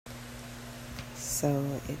So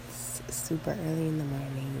it's super early in the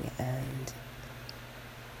morning, and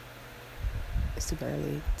super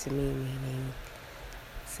early to me meaning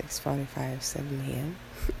 6:45, 7 a.m.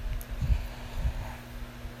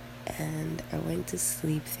 And I went to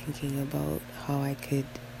sleep thinking about how I could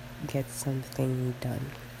get something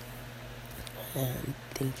done, and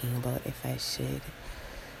thinking about if I should,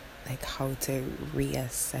 like, how to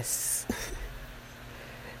reassess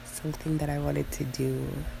something that I wanted to do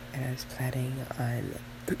and I was planning on,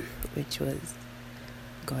 which was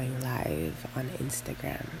going live on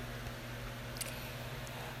Instagram.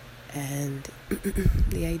 And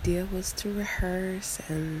the idea was to rehearse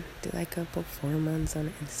and do like a performance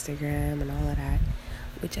on Instagram and all of that,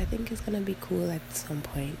 which I think is gonna be cool at some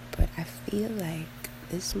point. But I feel like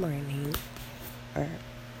this morning, or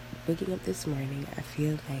waking up this morning, I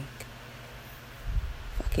feel like,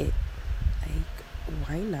 fuck it. Like,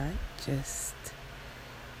 why not just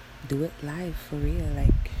do it live for real?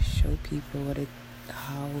 Like, show people what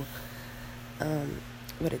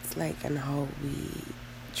it's like and how we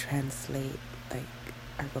translate like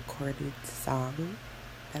a recorded song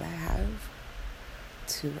that I have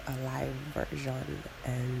to a live version,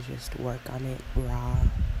 and just work on it raw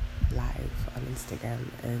live on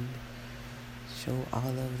Instagram and show all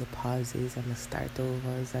of the pauses and the start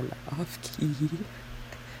overs and the off key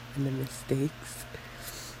and the mistakes,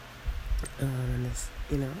 and this,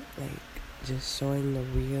 like, just showing the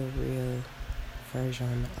real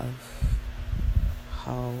version of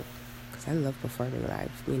how, because I love performing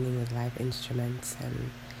live, meaning with live instruments,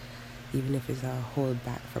 and even if it's a whole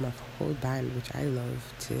from a whole band, which I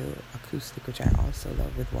love, to acoustic, which I also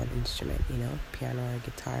love with one instrument, piano or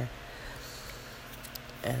guitar.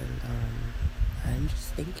 And I'm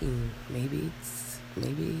just thinking maybe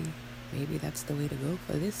that's the way to go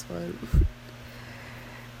for this one.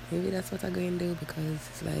 Maybe that's what I'm going to do, because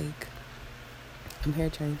it's like I'm here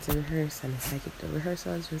trying to rehearse, and it's like the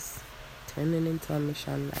rehearsal is just turning into a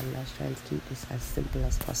mission, and I was trying to keep this as simple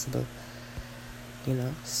as possible,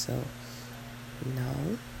 so now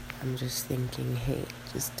I'm just thinking, hey,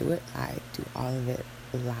 just do it live, do all of it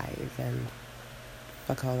live, and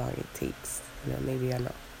fuck how long it takes, maybe an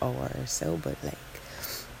hour or so, but like,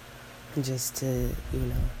 just to,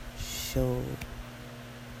 show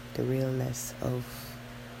the realness of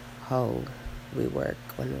how we work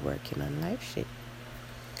when we're working on live shit.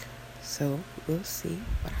 So we'll see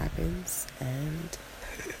what happens, and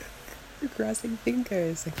crossing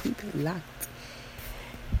fingers, I keep it locked.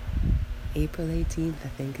 April 18th, I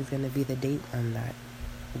think, is going to be the date on that.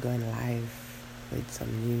 We're going live with some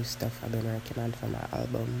new stuff I've been working on for my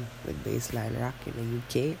album with Baseline Rock in the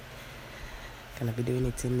UK. Gonna be doing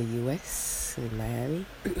it in the US, in Miami.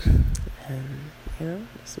 And,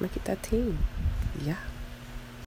 just make it that team. Yeah.